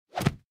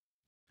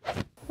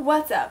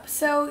What's up?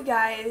 So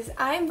guys,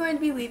 I'm going to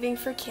be leaving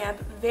for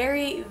camp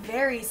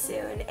very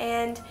soon,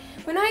 and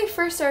when I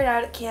first started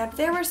out at camp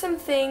there were some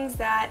things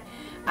that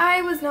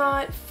I was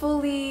not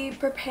fully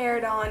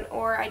prepared on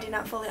or I did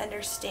not fully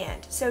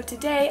understand. So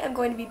today I'm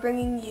going to be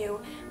bringing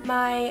you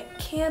my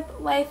camp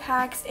life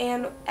hacks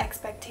and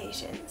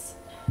expectations.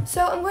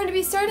 So I'm going to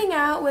be starting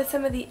out with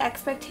some of the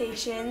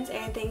expectations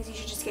and things you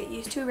should just get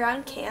used to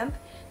around camp.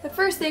 The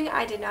first thing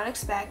I did not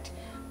expect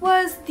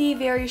was the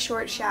very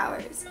short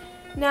showers.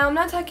 Now, I'm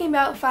not talking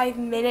about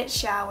 5-minute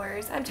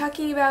showers, I'm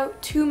talking about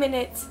 2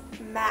 minutes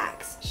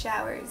max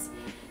showers.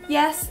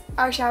 Yes,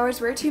 our showers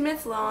were 2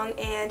 minutes long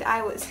and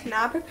I was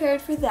not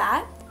prepared for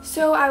that.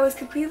 So I was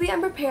completely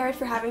unprepared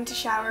for having to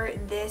shower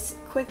this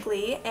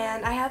quickly,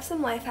 and I have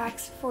some life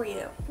hacks for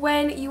you.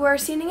 When you are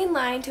standing in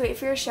line to wait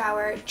for your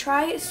shower,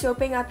 try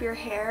soaping up your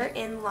hair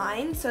in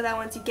line so that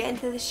once you get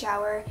into the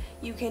shower,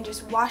 you can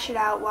just wash it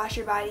out, wash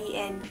your body,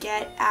 and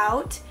get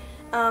out.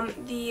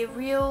 The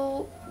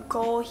real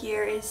goal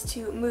here is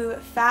to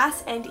move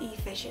fast and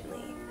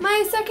efficiently.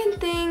 My second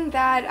thing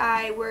that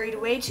I worried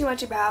way too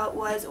much about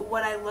was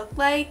what I looked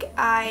like.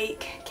 I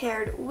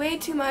cared way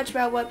too much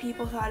about what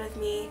people thought of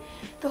me.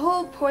 The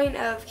whole point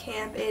of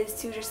camp is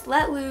to just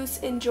let loose,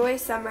 enjoy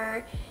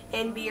summer,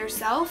 and be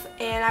yourself,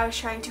 and I was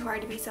trying too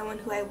hard to be someone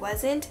who I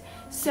wasn't.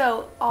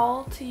 So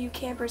all to you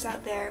campers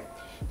out there,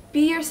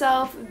 be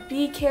yourself,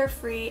 be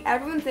carefree,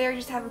 everyone's there,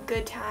 just have a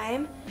good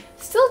time.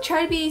 Still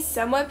try to be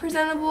somewhat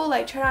presentable,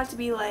 like try not to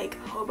be like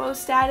hobo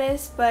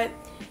status, but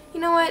you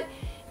know what?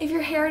 If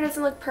your hair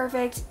doesn't look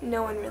perfect,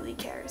 no one really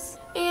cares.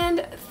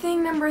 And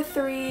thing number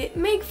 3,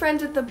 make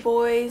friends with the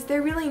boys.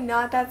 They're really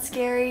not that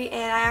scary,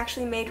 and I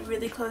actually made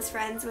really close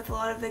friends with a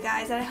lot of the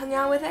guys that I hung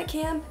out with at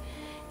camp.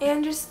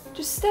 And just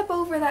step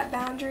over that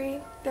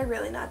boundary. They're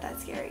really not that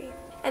scary.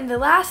 And the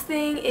last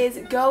thing is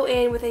go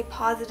in with a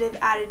positive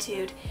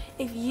attitude.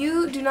 If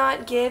you do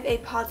not give a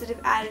positive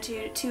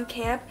attitude to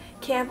camp,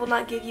 camp will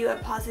not give you a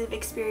positive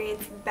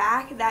experience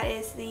back. That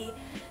is the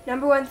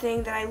 #1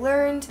 thing that I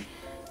learned.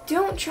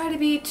 Don't try to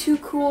be too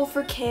cool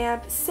for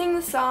camp. Sing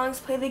the songs,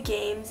 play the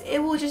games. It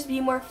will just be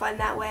more fun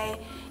that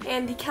way.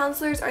 And the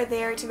counselors are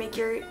there to make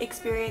your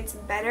experience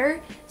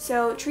better.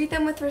 So treat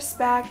them with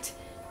respect,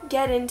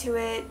 get into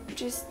it,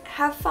 just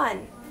have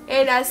fun.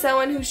 And as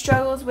someone who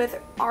struggles with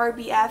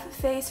RBF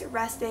face,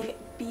 resting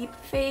beep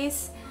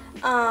face,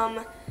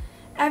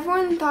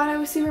 everyone thought I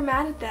was super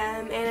mad at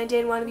them and I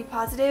didn't want to be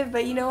positive,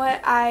 but you know what?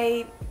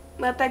 I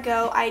let that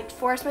go. I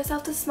forced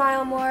myself to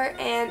smile more,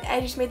 and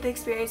I just made the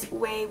experience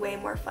way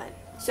more fun.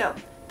 So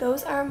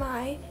those are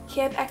my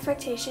camp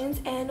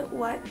expectations and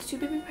what to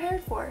be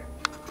prepared for.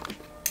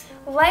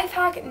 Life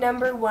hack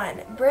number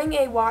 1, bring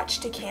a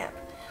watch to camp.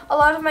 A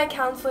lot of my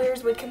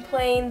counselors would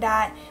complain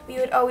that we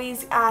would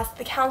always ask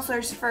the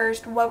counselors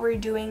first what we're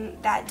doing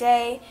that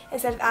day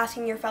instead of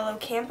asking your fellow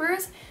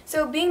campers.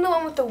 So being the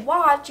one with the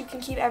watch, you can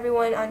keep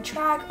everyone on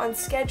track, on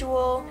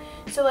schedule.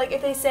 So like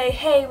if they say,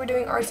 hey, we're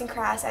doing arts and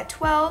crafts at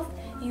 12,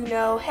 you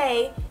know,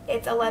 hey,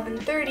 it's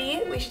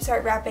 11:30, we should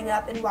start wrapping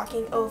up and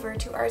walking over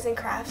to arts and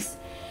crafts.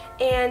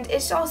 And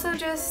it's also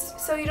just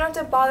so you don't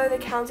have to bother the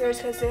counselors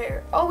because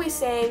they're always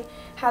saying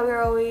how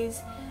we're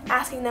always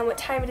asking them what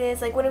time it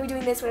is, like when are we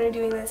doing this, when are we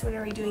doing this, when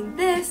are we doing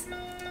this.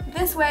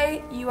 This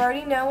way, you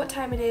already know what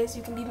time it is,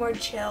 you can be more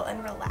chill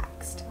and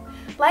relaxed.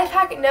 Life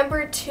hack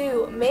number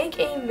 2, make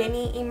a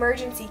mini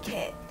emergency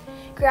kit.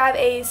 Grab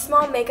a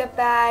small makeup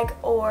bag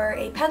or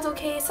a pencil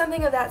case,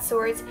 something of that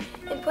sort,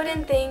 and put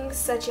in things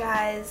such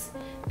as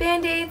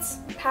band-aids,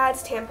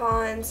 pads,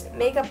 tampons,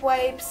 makeup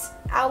wipes,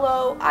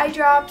 aloe, eye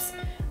drops,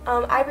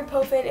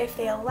 ibuprofen if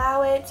they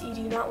allow it. You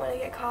do not want to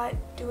get caught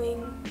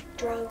doing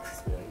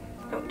drugs.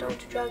 Don't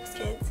do drugs,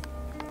 kids.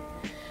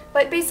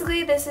 But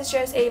basically this is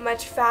just a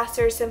much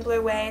faster,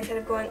 simpler way instead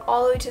of going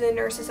all the way to the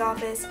nurse's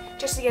office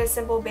just to get a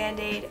simple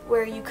band-aid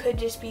where you could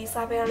just be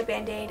slapping on a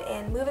band-aid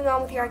and moving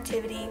on with your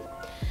activity.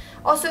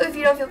 Also, if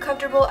you don't feel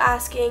comfortable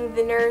asking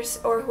the nurse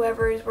or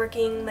whoever is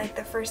working like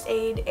the first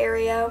aid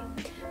area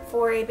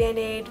for a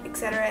band-aid,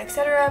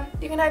 etc.,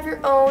 you can have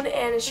your own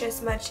and it's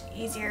just much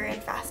easier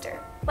and faster.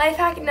 Life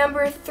hack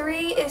number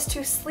 3 is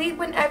to sleep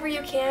whenever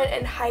you can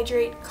and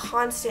hydrate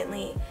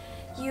constantly.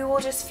 You will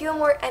just feel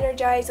more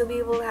energized, you'll be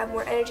able to have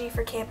more energy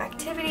for camp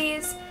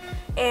activities,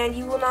 and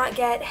you will not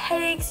get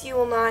headaches, you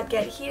will not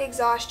get heat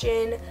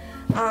exhaustion,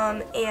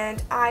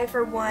 and I,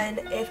 for one,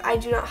 if I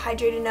do not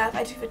hydrate enough,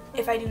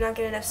 if I do not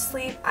get enough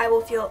sleep, I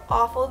will feel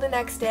awful the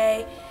next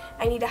day.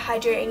 I need to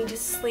hydrate, I need to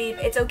sleep.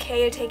 It's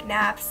okay to take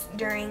naps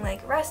during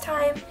like rest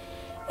time,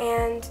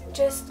 and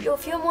just you'll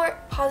feel more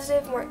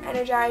positive, more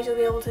energized, you'll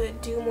be able to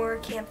do more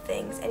camp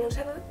things, and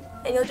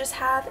you'll just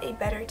have a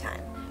better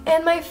time.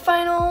 And my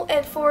final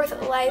and fourth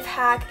life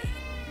hack,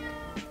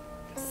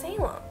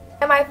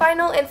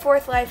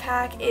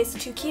 is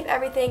to keep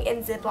everything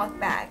in Ziploc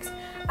bags.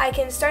 I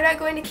can start out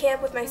going to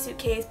camp with my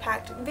suitcase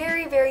packed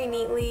very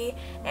neatly,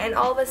 and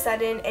all of a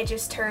sudden it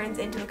just turns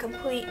into a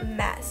complete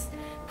mess.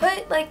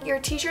 put like your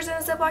t-shirts in a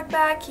Ziploc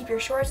bag, keep your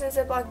shorts in a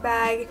Ziploc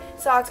bag,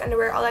 socks,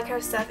 underwear, all that kind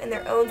of stuff in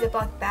their own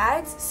Ziploc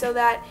bags, so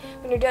that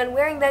when you're done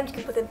wearing them, you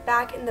can put them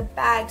back in the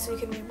bag so you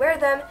can rewear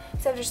them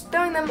instead of just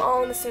throwing them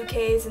all in the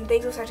suitcase and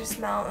things will start to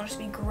smell and it'll just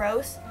be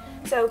gross.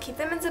 So keep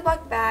them in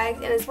Ziploc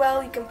bags, and as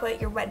well you can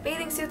put your wet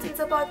bathing suits in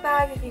Ziploc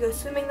bags if you go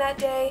swimming that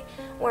day,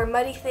 or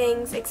muddy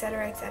things,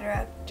 etc,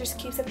 etc. Just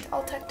keeps them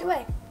all tucked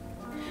away.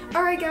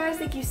 Alright guys,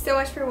 thank you so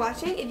much for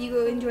watching. If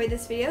you enjoyed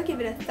this video, give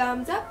it a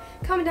thumbs up,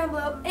 comment down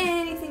below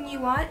anything you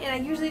want, and I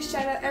usually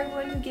shout out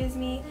everyone who gives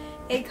me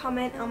a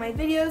comment on my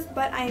videos,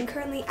 but I am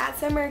currently at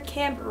summer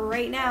camp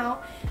right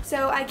now,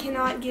 so I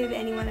cannot give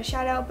anyone a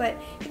shout out, but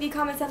if you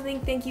comment something,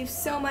 thank you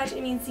so much.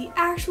 It means the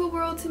actual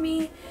world to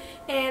me,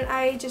 and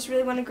I just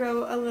really want to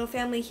grow a little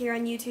family here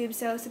on YouTube,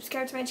 so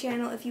subscribe to my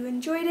channel if you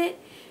enjoyed it,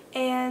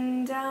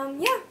 and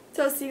yeah,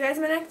 so I'll see you guys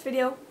in my next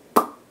video.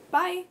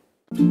 Bye!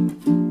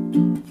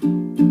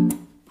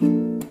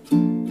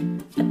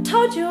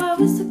 Told you I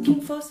was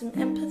looking for some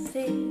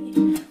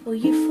empathy. Well,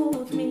 you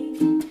fooled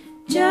me.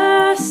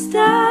 Just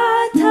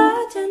a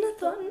touch and I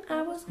thought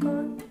I was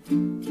gone.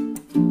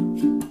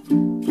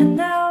 And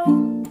now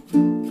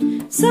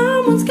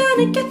someone's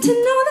gonna get to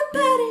know the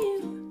best.